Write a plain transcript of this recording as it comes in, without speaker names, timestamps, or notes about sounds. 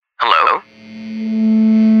Hello?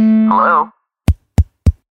 Hello?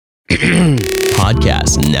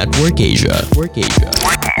 Podcast Network Asia.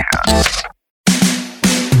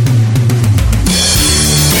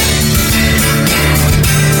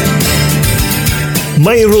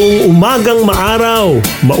 Mayroong umagang maaraw,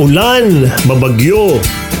 maulan, mabagyo.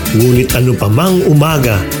 Ngunit ano pa mang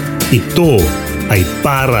umaga, ito ay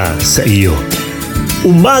para sa iyo.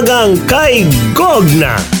 Umagang kay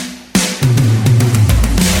Gogna!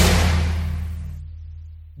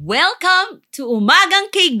 Welcome to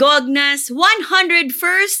Umagang kay Gogna's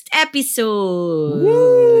 101st episode.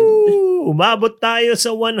 Woo! Umabot tayo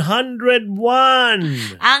sa 101.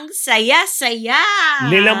 Ang saya-saya.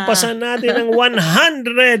 Nilampasan natin ang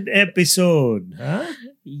 100 episode. Ha?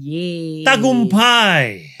 Yay.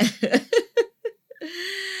 Tagumpay!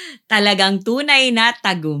 Talagang tunay na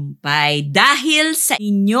tagumpay dahil sa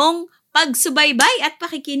inyong pagsubaybay at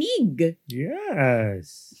pakikinig.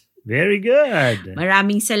 Yes. Very good.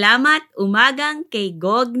 Maraming salamat, Umagang kay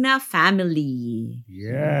Gogna family.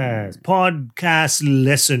 Yes. Podcast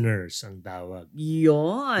listeners ang tawag.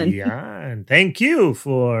 Yon. Yan. Thank you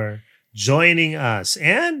for joining us.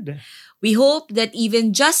 And We hope that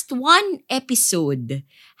even just one episode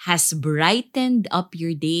has brightened up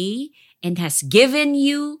your day and has given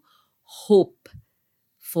you hope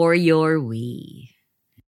for your way.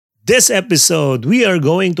 this episode, we are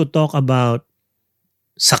going to talk about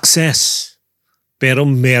success. Pero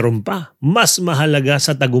meron pa. Mas mahalaga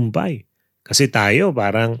sa tagumpay. Kasi tayo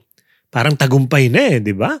parang tagumpay na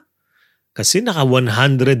di ba? Kasi naka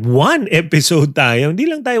 101 episode tayo. Hindi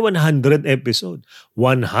lang tayo 100 episode.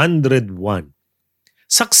 101.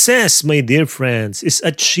 Success, my dear friends, is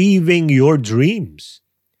achieving your dreams.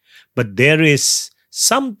 But there is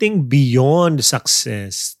something beyond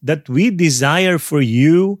success that we desire for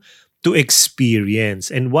you to experience.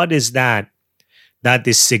 And what is that? That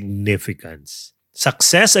is significance.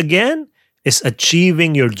 Success, again, is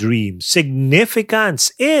achieving your dreams.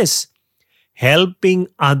 Significance is helping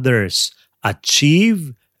others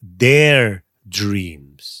achieve their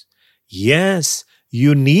dreams. Yes,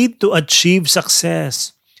 you need to achieve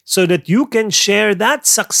success so that you can share that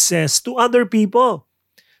success to other people.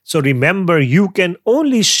 So remember, you can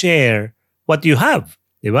only share what you have.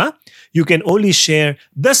 Diba? You can only share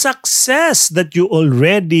the success that you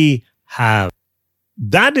already have.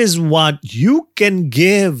 That is what you can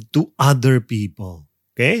give to other people.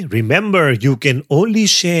 Okay? Remember, you can only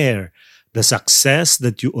share the success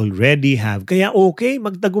that you already have. Kaya okay,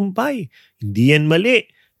 magtagumpay. Hindi yan mali.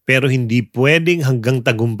 Pero hindi pwedeng hanggang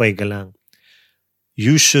tagumpay ka lang.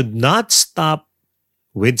 You should not stop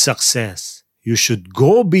with success. You should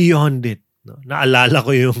go beyond it. No? Naalala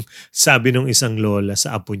ko yung sabi ng isang lola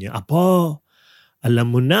sa apo niya, Apo,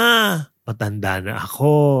 alam mo na, matanda na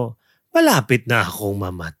ako. Malapit na akong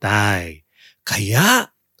mamatay.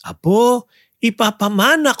 Kaya, Apo,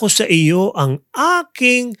 ipapamana ko sa iyo ang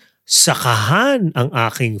aking sakahan, ang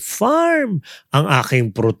aking farm, ang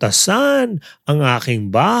aking prutasan, ang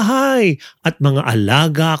aking bahay, at mga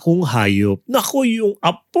alaga kong hayop. Naku, yung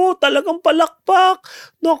apo talagang palakpak.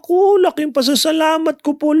 Naku, laking pasasalamat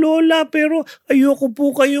ko po, Lola, pero ayoko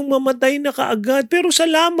po kayong mamatay na kaagad. Pero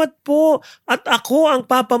salamat po, at ako ang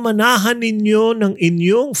papamanahan ninyo ng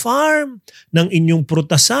inyong farm, ng inyong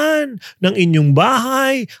prutasan, ng inyong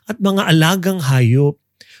bahay, at mga alagang hayop.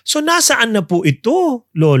 So nasaan na po ito,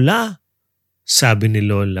 Lola? Sabi ni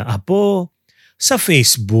Lola, Apo, sa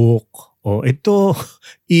Facebook. O ito,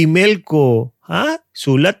 email ko. Ha?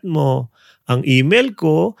 Sulat mo. Ang email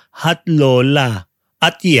ko,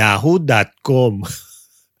 hatlola@yahoo.com.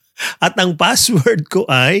 At ang password ko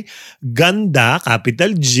ay ganda,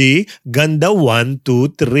 capital G, ganda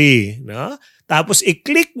 123. No? Tapos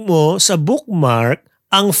i-click mo sa bookmark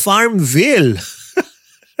ang Farmville.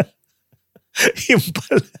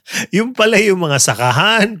 yung pala yung mga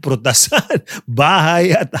sakahan, prutasan,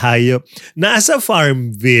 bahay at hayop. Nasa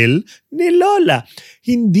Farmville ni Lola.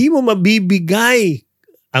 Hindi mo mabibigay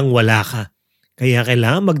ang wala ka. Kaya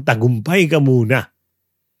kailangan magtagumpay ka muna.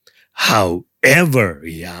 However,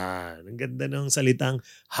 yan. Ang ganda ng salitang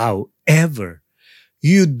however.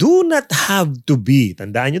 You do not have to be,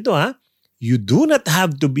 tandaan nyo to ha, you do not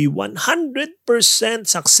have to be 100%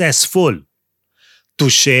 successful to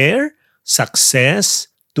share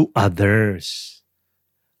success to others.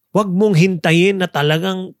 Huwag mong hintayin na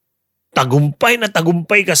talagang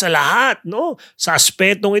tagumpay ka sa lahat, no? Sa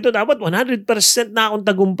aspetong ito, dapat 100% na akong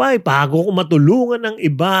tagumpay bago ko matulungan ng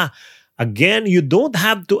iba. Again, you don't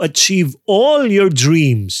have to achieve all your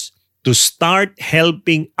dreams to start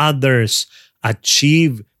helping others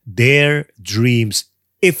achieve their dreams.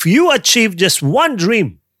 If you achieve just one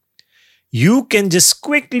dream, you can just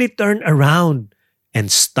quickly turn around and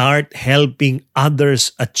start helping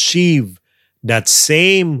others achieve that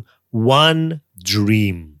same one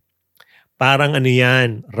dream. Parang ano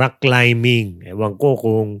yan, rock climbing. Ewan ko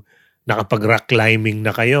kung nakapag-rock climbing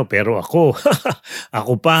na kayo, pero ako,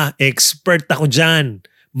 ako pa, expert ako dyan.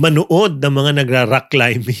 Manood ng mga nagra-rock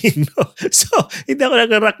climbing. No? So, hindi ako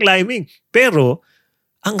nagra-rock climbing. Pero,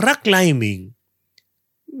 ang rock climbing,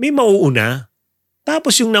 may mauuna.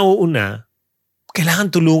 Tapos yung nauuna,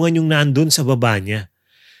 kailangan tulungan yung nandun sa baba niya.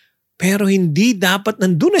 Pero hindi dapat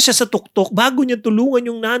nandun na siya sa tuktok bago niya tulungan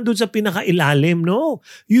yung nandun sa pinakailalim. No,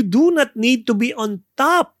 you do not need to be on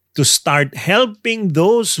top to start helping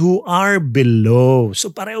those who are below.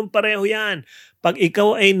 So parehong-pareho yan. Pag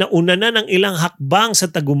ikaw ay nauna na ng ilang hakbang sa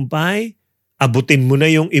tagumpay, abutin mo na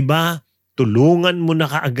yung iba, tulungan mo na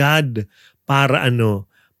kaagad para ano?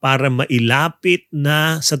 Para mailapit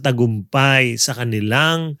na sa tagumpay sa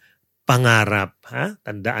kanilang pangarap. Ha?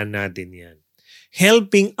 Tandaan natin yan.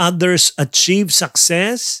 Helping others achieve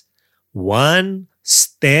success, one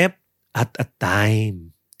step at a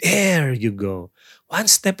time. There you go. One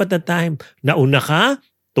step at a time. Nauna ka,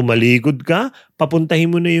 tumaligod ka, papuntahin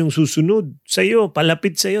mo na yung susunod sa'yo,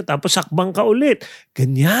 palapit sa'yo, tapos sakbang ka ulit.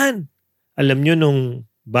 Ganyan. Alam nyo nung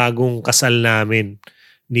bagong kasal namin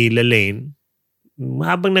ni Lalaine,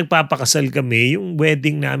 habang nagpapakasal kami, yung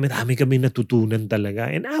wedding namin, dami kami natutunan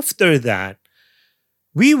talaga. And after that,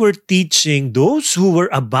 we were teaching those who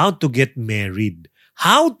were about to get married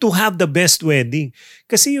how to have the best wedding.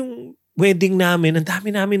 Kasi yung wedding namin, ang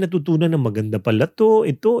dami namin natutunan na maganda pala to,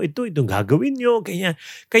 itong gagawin nyo.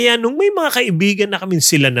 Kaya nung may mga kaibigan na kami,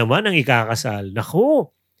 sila naman ang ikakasal.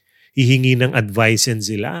 Nako, hihingi ng advice yan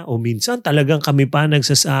sila. O minsan talagang kami pa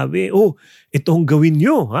nagsasabi, itong gawin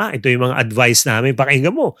nyo. Ha? Ito yung mga advice namin.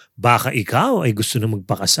 Pakinggan mo, baka ikaw ay gusto na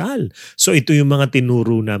magpakasal. So ito yung mga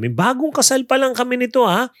tinuro namin. Bagong kasal pa lang kami nito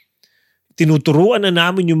ha. Tinuturuan na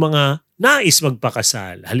namin yung mga nais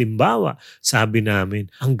magpakasal. Halimbawa, sabi namin,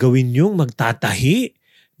 ang gawin nyong magtatahi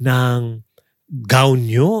ng gown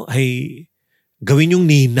nyo ay gawin yung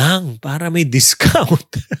ninang para may discount.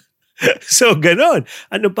 So, ganon.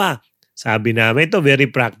 Ano pa? Sabi namin, ito very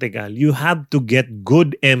practical. You have to get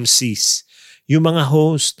good MCs. Yung mga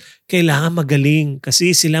host, kailangan magaling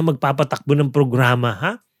kasi sila magpapatakbo ng programa.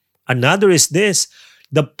 Ha? Another is this.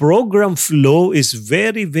 The program flow is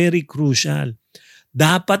very, very crucial.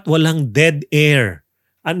 Dapat walang dead air.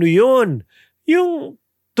 Ano yun? Yung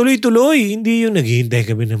tuloy-tuloy, hindi yung naghihintay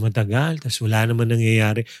kami na matagal, tapos wala naman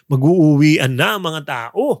nangyayari. Mag-uuwian na ang mga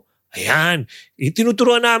tao. Ayan,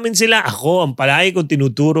 itinuturuan namin sila. Ako, ang palagi kong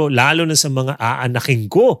tinuturo, lalo na sa mga aanaking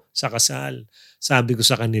ko sa kasal. Sabi ko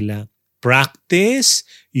sa kanila, practice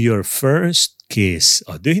your first kiss.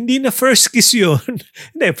 Hindi na first kiss yun.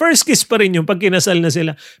 Hindi, first kiss pa rin yun pag kinasal na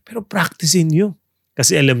sila. Pero practicein nyo.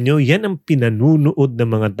 Kasi alam nyo, yan ang pinanunood ng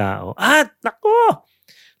mga tao. At, nako,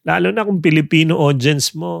 lalo na kung Filipino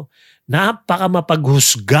audience mo, napaka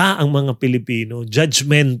mapaghusga ang mga Pilipino.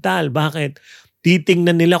 Judgmental. Bakit?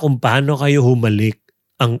 Titingnan nila kung paano kayo humalik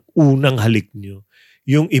ang unang halik nyo.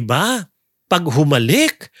 Yung iba, pag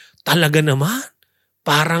humalik, talaga naman,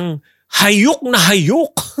 parang hayok na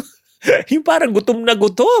hayok. Yung parang gutom na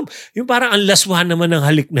gutom. Yung parang ang laswa naman ng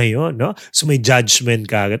halik na yon, no? So may judgment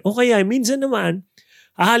ka agad. O kaya, minsan naman,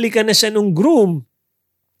 hahalikan na siya nung groom.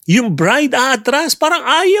 Yung bride atras, parang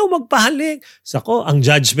ayaw magpahalik. Sako, ang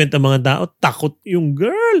judgment ng mga tao, takot yung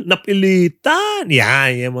girl, napilitan.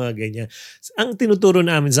 Yan, yung mga ganyan. Ang tinuturo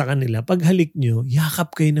namin sa kanila, pag halik nyo,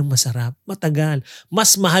 yakap kayo ng masarap, matagal.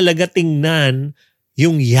 Mas mahalaga tingnan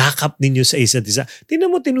yung yakap ninyo sa isa't isa. Tingnan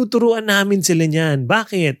mo, tinuturuan namin sila niyan.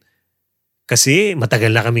 Bakit? Kasi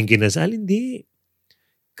matagal na kaming kinasal? Hindi.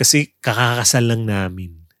 Kasi kakakasal lang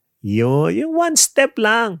namin. Yung one step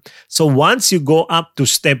lang. So once you go up to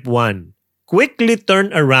step 1, quickly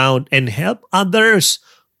turn around and help others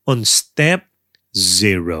on step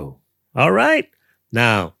 0. Alright?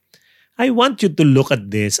 Now, I want you to look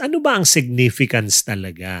at this. Ano ba ang significance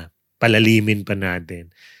talaga? Palalimin pa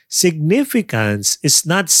natin. Significance is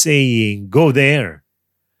not saying, go there.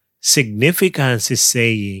 Significance is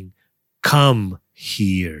saying, come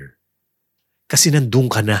here. Kasi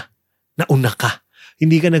nandun ka na. Nauna ka.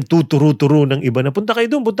 Hindi ka nagtuturo-turo ng iba na punta kayo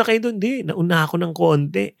doon. Hindi, nauna ako ng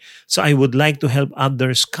konti. So I would like to help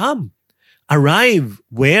others come. Arrive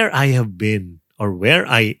where I have been or where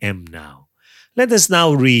I am now. Let us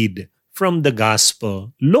now read from the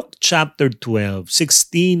Gospel, Luke chapter 12,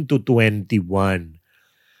 16 to 21.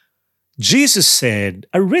 Jesus said,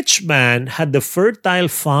 a rich man had a fertile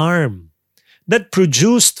farm that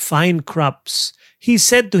produced fine crops. He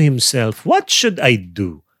said to himself, what should I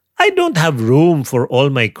do? I don't have room for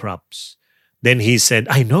all my crops. Then he said,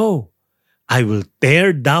 I know. I will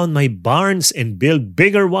tear down my barns and build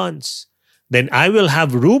bigger ones. Then I will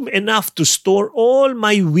have room enough to store all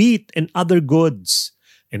my wheat and other goods.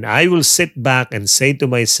 And I will sit back and say to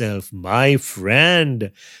myself, my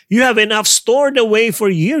friend, you have enough stored away for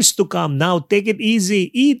years to come. Now take it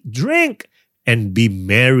easy, eat, drink, and be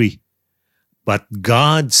merry. But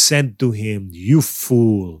God said to him, you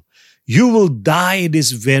fool, you will die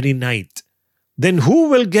this very night. Then who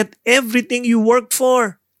will get everything you worked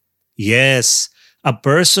for? Yes, a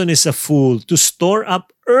person is a fool to store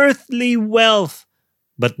up earthly wealth,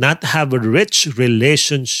 but not have a rich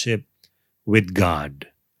relationship with God.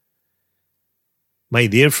 My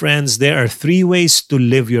dear friends, there are 3 ways to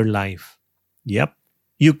live your life. Yep,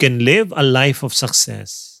 you can live a life of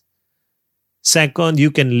success. Second, you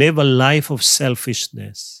can live a life of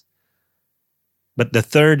selfishness. But the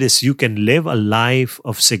third is you can live a life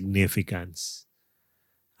of significance.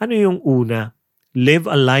 Ano yung una? Live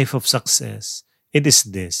a life of success. It is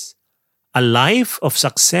this. A life of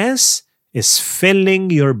success is filling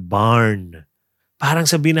your barn. Parang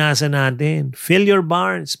sa binasa natin, fill your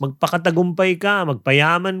barns, magpakatagumpay ka,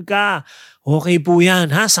 magpayaman ka. Okay po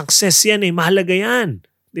yan, ha? Success yan eh, mahalaga yan.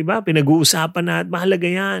 Diba? Pinag-uusapan natin, mahalaga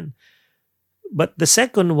yan. But the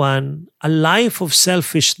second one, a life of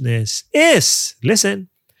selfishness is,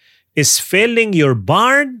 listen, is filling your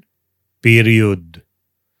barn, period.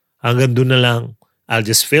 Hanggang doon na lang, I'll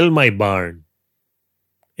just fill my barn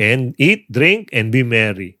and eat, drink, and be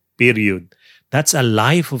merry, period. That's a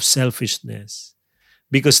life of selfishness.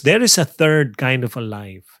 Because there is a third kind of a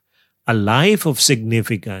life of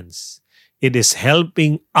significance. It is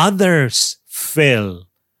helping others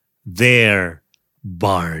fill their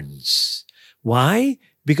barns. Why?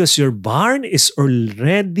 Because your barn is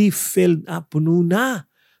already filled up, puno na.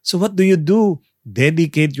 So what do?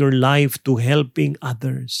 Dedicate your life to helping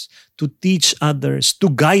others, to teach others, to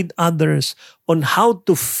guide others on how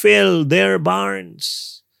to fill their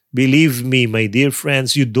barns. Believe me, my dear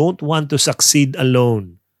friends, you don't want to succeed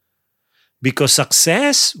alone. Because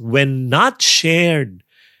success, when not shared,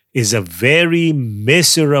 is a very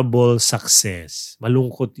miserable success.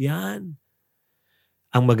 Malungkot yan.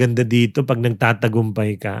 Ang maganda dito, pag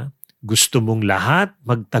nagtatagumpay ka, gusto mong lahat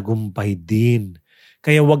magtagumpay din.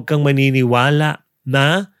 Kaya huwag kang maniniwala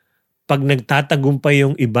na pag nagtatagumpay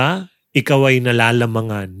yung iba, ikaw ay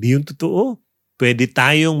nalalamangan. Di yung totoo. Pwede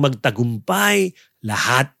tayong magtagumpay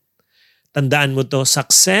lahat. Tandaan mo to,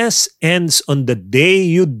 success ends on the day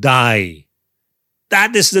you die.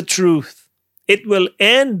 That is the truth. It will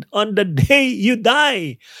end on the day you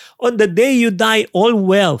die. On the day you die, all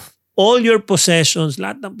wealth, all your possessions,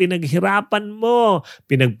 lahat ng pinaghirapan mo,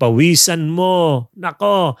 pinagpawisan mo,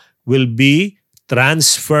 will be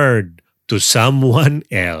transferred to someone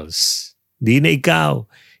else. Di na ikaw.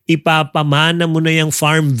 Ipapamana mo na yung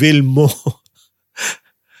Farmville mo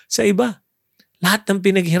sa iba. Lahat ng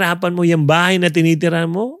pinaghirapan mo, yung bahay na tinitira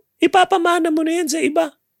mo, ipapamana mo na yan sa iba.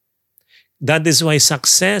 That is why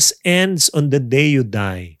success ends on the day you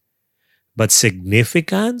die. But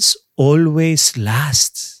significance always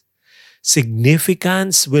lasts.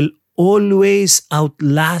 Significance will always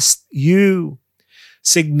outlast you.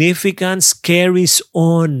 Significance carries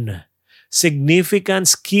on.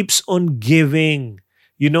 Significance keeps on giving.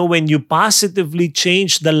 You know, when you positively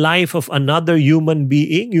change the life of another human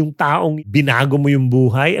being, yung taong binago mo yung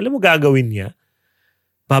buhay, alam mo gagawin niya?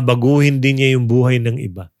 Babaguhin din niya yung buhay ng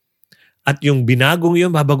iba. At yung binagong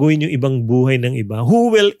yun, babaguhin yung ibang buhay ng iba.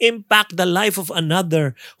 Who will impact the life of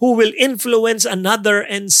another? Who will influence another?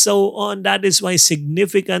 And so on. That is why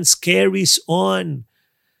significance carries on.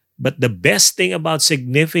 But the best thing about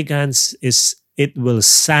significance is it will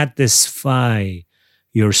satisfy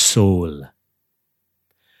your soul.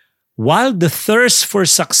 While the thirst for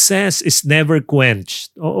success is never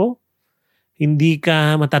quenched. Oo. Hindi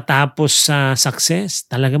ka matatapos sa success.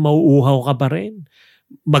 Talaga mauuhaw ka pa rin.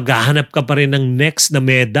 Maghahanap ka pa rin ng next na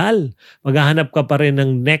medal. Maghahanap ka pa rin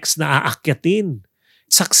ng next na aakyatin.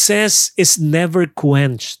 Success is never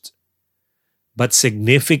quenched. But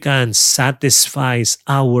significance satisfies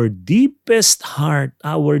our deepest heart,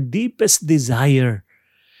 our deepest desire.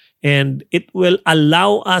 And it will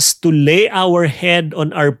allow us to lay our head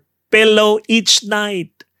on our pillow each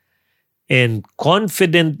night and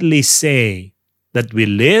confidently say that we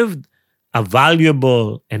lived a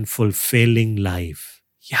valuable and fulfilling life.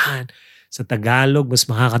 Yan. Sa Tagalog, mas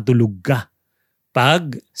makakatulog ka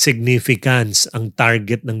pag significance ang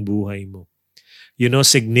target ng buhay mo. You know,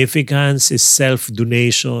 significance is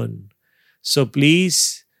self-donation. So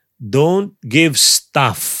please, don't give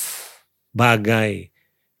stuff, bagay.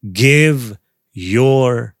 Give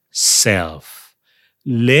yourself.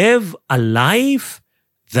 Live a life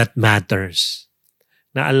that matters.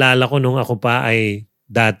 Naalala ko nung ako pa ay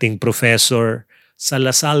dating professor sa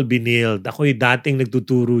LaSalle Benilde. Ako'y dating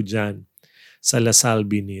nagtuturo dyan sa LaSalle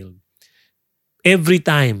Benilde. Every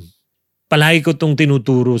time, palagi ko itong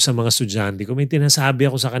tinuturo sa mga estudyante ko. May tinasabi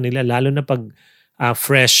ako sa kanila, lalo na pag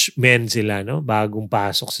freshmen sila, no? Bagong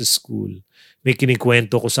pasok sa school. May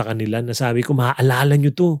kinikwento ko sa kanila na sabi ko, maaalala nyo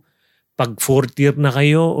to. Pag fourth year na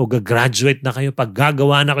kayo o gagraduate na kayo, pag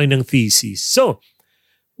gagawa na kayo ng thesis. So,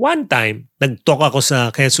 one time, nag-talk ako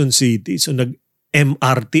sa Quezon City. So,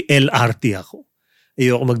 nag-MRT, LRT ako.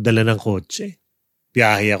 Ayoko magdala ng kotse.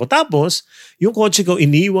 Biyahe ako. Tapos, yung kotse ko,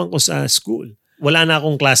 iniwan ko sa school. Wala na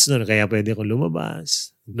akong class noon, kaya pwede akong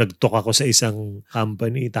lumabas. Nag-talk ako sa isang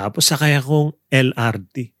company. Tapos, sakay akong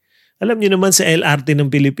LRT. Alam niyo naman sa LRT ng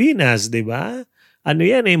Pilipinas, di ba? Ano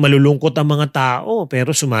yan malulungkot ang mga tao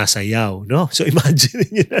pero sumasayaw, no? So imagine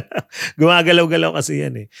niyo na, gumagalaw-galaw kasi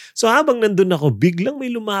yan So habang nandun ako, biglang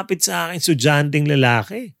may lumapit sa akin, estudyanteng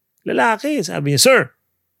lalaki. Lalaki, sabi niya, "Sir,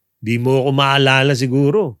 di mo ako maalala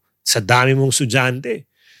siguro. Sa dami mong estudyante."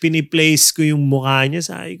 Piniplace ko yung mukha niya,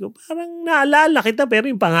 sabi ko, parang naalala kita pero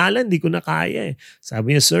yung pangalan di ko na kaya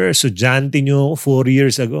Sabi niya, "Sir, estudyante niyo ako 4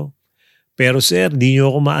 years ago. Pero sir, di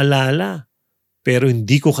niyo ako maalala. Pero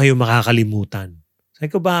hindi ko kayo makakalimutan."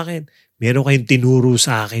 Sabi ko, "Bakit?" "Meron kayong tinuro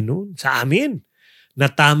sa akin noon, sa amin. Na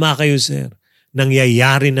tama kayo, sir.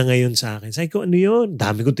 Nangyayari na ngayon sa akin." Sabi ko, "Ano yun?"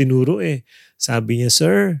 Dami ko tinuro Sabi niya,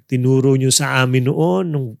 "Sir, tinuro niyo sa amin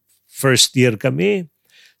noon, nung first year kami.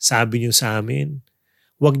 Sabi niyo sa amin,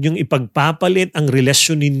 huwag niyong ipagpapalit ang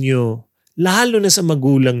relasyon ninyo, lalo na sa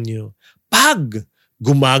magulang niyo, pag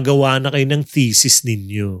gumagawa na kayo ng thesis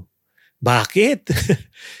ninyo." Bakit?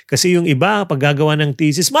 Kasi yung iba, pag gagawa ng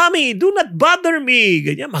thesis, "Mommy, do not bother me."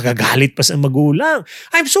 Ganyan, magagalit pa sa magulang.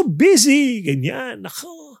 "I'm so busy." Ganyan.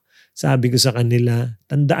 Nako. Sabi ko sa kanila,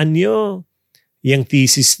 tandaan nyo, yung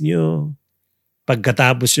thesis nyo,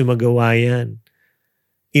 pagkatapos yung magawa yan,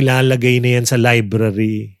 ilalagay na yan sa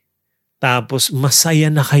library. Tapos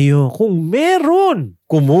masaya na kayo. Kung meron,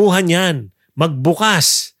 kumuha niyan,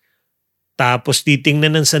 magbukas. Tapos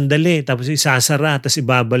titingnan ng sandali, tapos isasara, tapos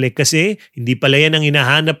ibabalik. Kasi hindi pala yan ang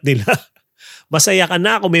hinahanap nila. Masaya ka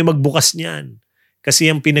na kung may magbukas niyan. Kasi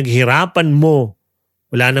yung pinaghirapan mo,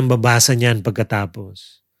 wala nang babasa niyan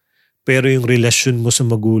pagkatapos. Pero yung relasyon mo sa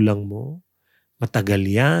magulang mo, matagal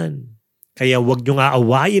yan. Kaya huwag niyong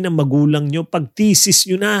aawayin ang magulang niyo pag thesis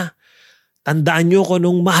niyo na. Tandaan niyo kung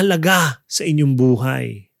anong mahalaga sa inyong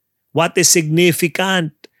buhay. What is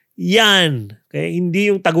significant? Yan. Kaya hindi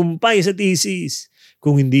yung tagumpay sa thesis.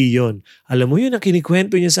 Kung hindi yon. Alam mo yun, ang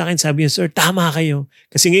kinikwento niya sa akin, sabi niya, "Sir, tama kayo.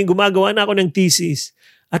 Kasi ngayon gumagawa na ako ng thesis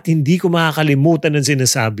at hindi ko makakalimutan ang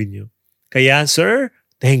sinasabi niyo. Kaya, sir,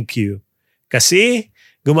 thank you. Kasi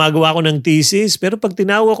gumagawa ako ng thesis, pero pag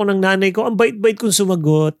tinawag ko ng nanay ko, ang bait-bait kong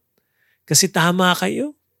sumagot. Kasi tama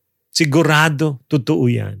kayo. Sigurado, totoo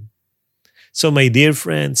yan." So my dear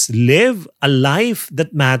friends, live a life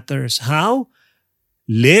that matters. How?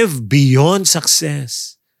 Live beyond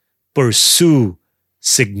success. Pursue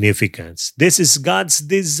significance. This is God's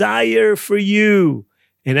desire for you.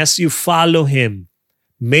 And as you follow Him,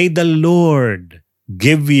 may the Lord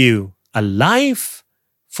give you a life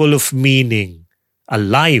full of meaning, a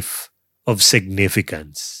life of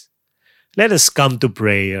significance. Let us come to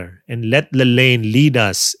prayer and let Lelaine lead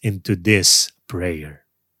us into this prayer.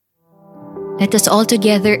 Let us all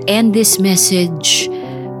together end this message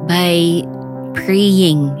by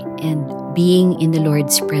praying and being in the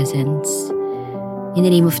Lord's presence. In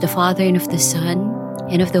the name of the Father, and of the Son,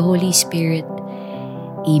 and of the Holy Spirit.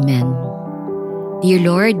 Amen. Dear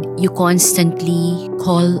Lord, you constantly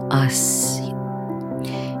call us.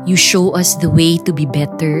 You show us the way to be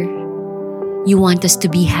better. You want us to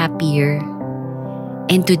be happier.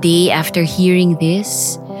 And today, after hearing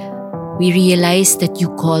this, we realize that you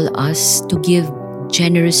call us to give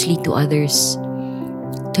generously to others,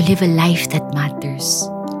 to live a life that matters,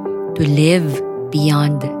 to live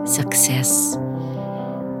beyond success.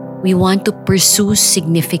 We want to pursue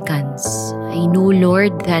significance. I know,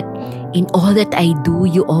 Lord, that in all that I do,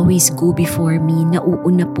 you always go before me.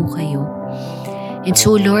 Nauuna po kayo. And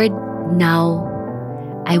so, Lord, now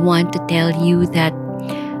I want to tell you that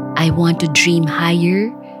I want to dream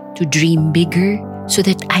higher, to dream bigger, so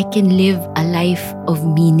that I can live a life of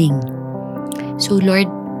meaning. So, Lord,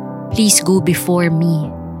 please go before me.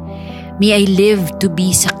 May I live to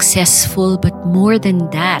be successful, but more than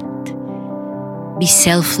that, be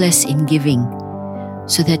selfless in giving,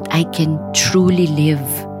 so that I can truly live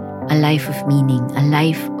a life of meaning, a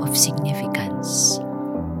life of significance.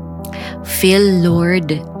 Fill,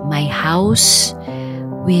 Lord, my house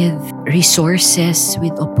with resources,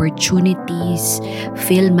 with opportunities.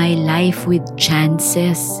 Fill my life with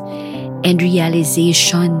chances and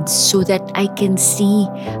realizations so that I can see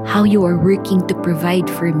how you are working to provide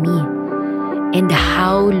for me and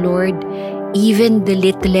how, Lord, even the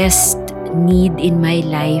littlest need in my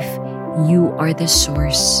life, you are the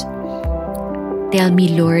source. Tell me,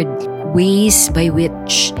 Lord, ways by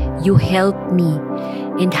which you help me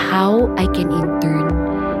and how I can in turn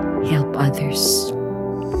help others.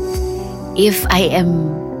 If I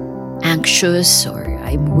am anxious or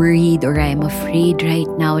I'm worried or I'm afraid right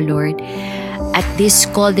now, Lord, at this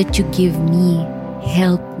call that you give me,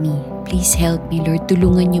 help me. Please help me, Lord.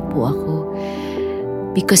 Tulungan niyo po ako.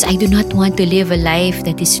 Because I do not want to live a life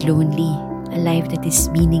that is lonely, a life that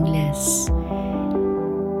is meaningless.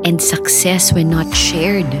 And success, when not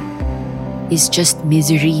shared, is just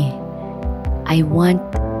misery. I want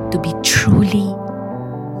to be truly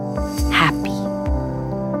happy,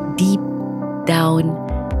 deep down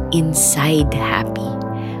inside happy.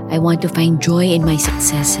 I want to find joy in my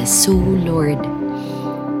successes. So, Lord,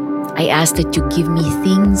 I ask that you give me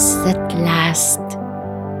things that last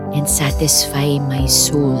and satisfy my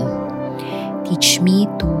soul. Teach me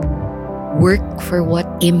to work for what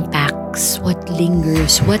impacts, what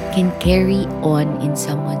lingers, what can carry on in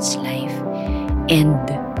someone's life, and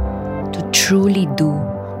to truly do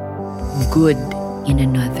good in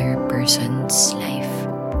another person's life.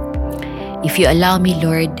 If you allow me,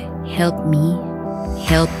 Lord, help me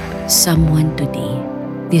help someone today,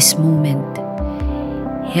 this moment.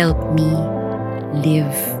 Help me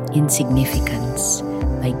live in significance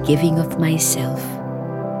by giving of myself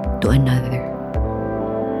to another.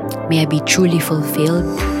 May I be truly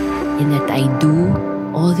fulfilled in that I do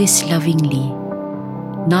all this lovingly,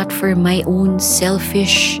 not for my own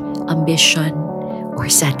selfish ambition or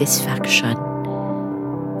satisfaction,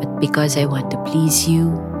 but because I want to please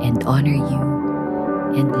you and honor you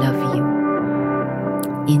and love you.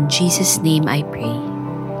 In Jesus' name I pray.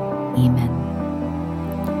 Amen.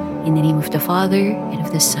 In the name of the Father, and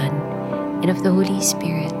of the Son, and of the Holy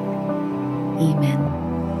Spirit. Amen.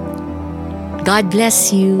 God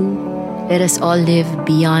bless you. Let us all live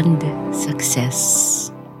beyond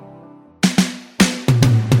success.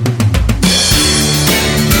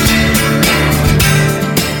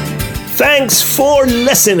 Thanks for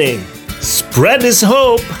listening. Spread His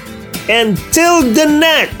hope. Until the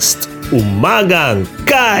next Umagang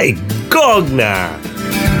Kay Gogna.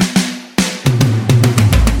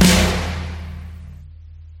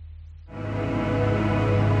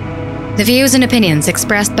 The views and opinions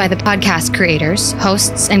expressed by the podcast creators,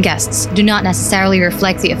 hosts, and guests do not necessarily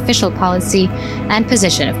reflect the official policy and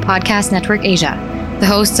position of Podcast Network Asia, the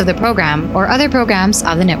hosts of the program, or other programs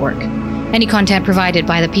of the network. Any content provided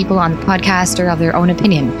by the people on the podcast are of their own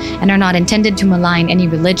opinion and are not intended to malign any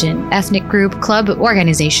religion, ethnic group, club,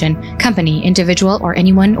 organization, company, individual, or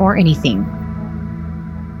anyone or anything.